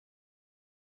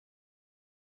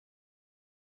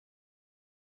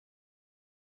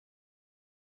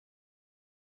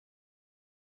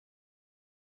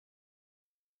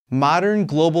Modern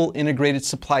global integrated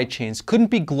supply chains couldn't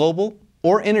be global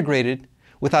or integrated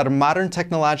without a modern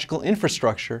technological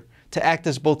infrastructure to act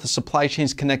as both the supply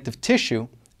chain's connective tissue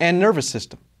and nervous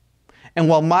system. And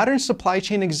while modern supply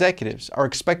chain executives are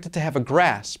expected to have a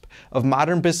grasp of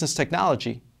modern business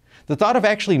technology, the thought of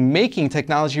actually making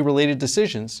technology-related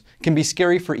decisions can be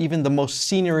scary for even the most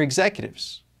senior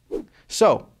executives.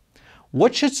 So,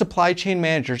 what should supply chain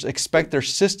managers expect their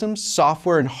systems,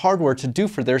 software, and hardware to do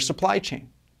for their supply chain?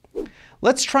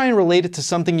 Let's try and relate it to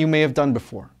something you may have done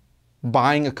before: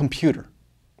 buying a computer.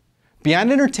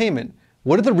 Beyond entertainment,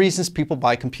 what are the reasons people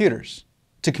buy computers?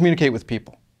 To communicate with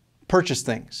people, purchase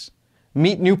things,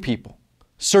 meet new people,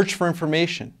 search for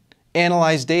information,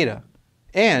 analyze data,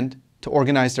 and to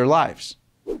organize their lives.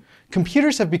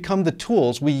 Computers have become the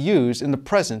tools we use in the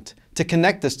present to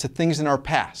connect us to things in our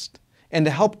past and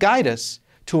to help guide us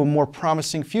to a more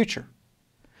promising future.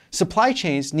 Supply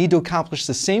chains need to accomplish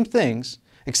the same things,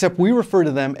 except we refer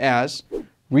to them as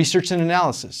research and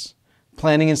analysis,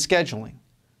 planning and scheduling,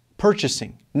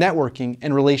 purchasing, networking,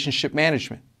 and relationship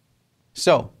management.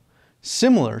 So,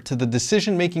 similar to the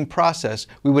decision-making process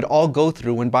we would all go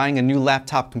through when buying a new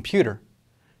laptop computer,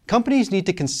 companies need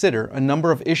to consider a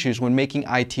number of issues when making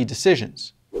IT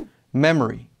decisions: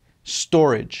 memory,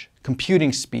 storage,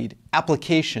 computing speed,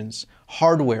 applications,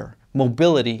 hardware,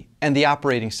 mobility, and the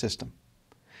operating system.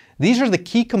 These are the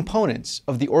key components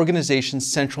of the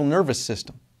organization's central nervous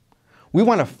system. We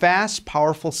want a fast,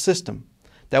 powerful system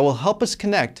that will help us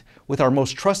connect with our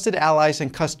most trusted allies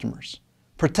and customers,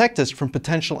 protect us from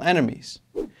potential enemies,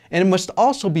 and it must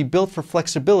also be built for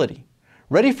flexibility,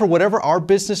 ready for whatever our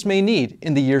business may need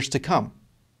in the years to come.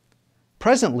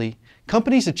 Presently,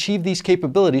 companies achieve these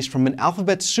capabilities from an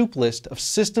alphabet soup list of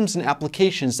systems and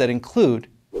applications that include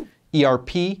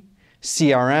ERP,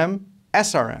 CRM,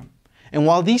 SRM. And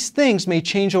while these things may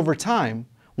change over time,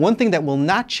 one thing that will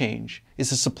not change is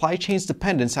the supply chain's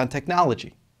dependence on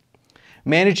technology.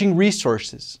 Managing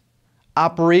resources,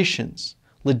 operations,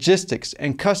 logistics,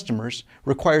 and customers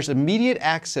requires immediate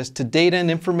access to data and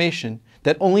information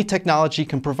that only technology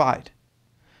can provide.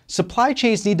 Supply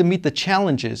chains need to meet the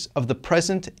challenges of the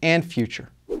present and future.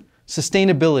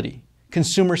 Sustainability,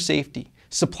 consumer safety,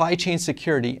 supply chain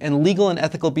security, and legal and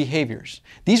ethical behaviors.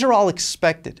 These are all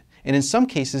expected and in some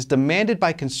cases demanded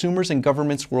by consumers and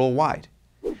governments worldwide.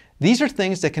 These are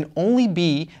things that can only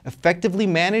be effectively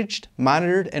managed,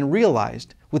 monitored, and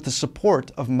realized with the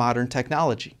support of modern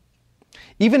technology.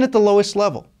 Even at the lowest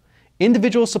level,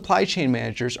 individual supply chain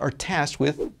managers are tasked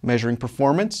with measuring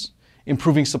performance,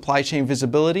 improving supply chain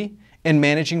visibility, and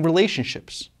managing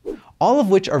relationships, all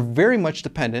of which are very much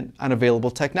dependent on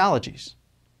available technologies.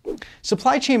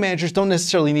 Supply chain managers don't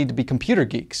necessarily need to be computer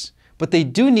geeks, but they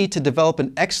do need to develop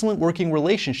an excellent working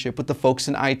relationship with the folks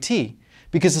in IT,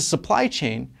 because a supply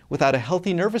chain without a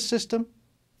healthy nervous system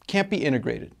can't be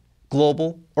integrated,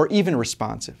 global, or even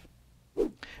responsive.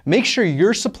 Make sure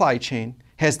your supply chain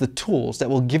has the tools that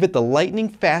will give it the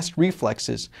lightning-fast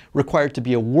reflexes required to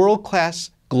be a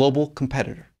world-class global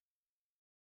competitor.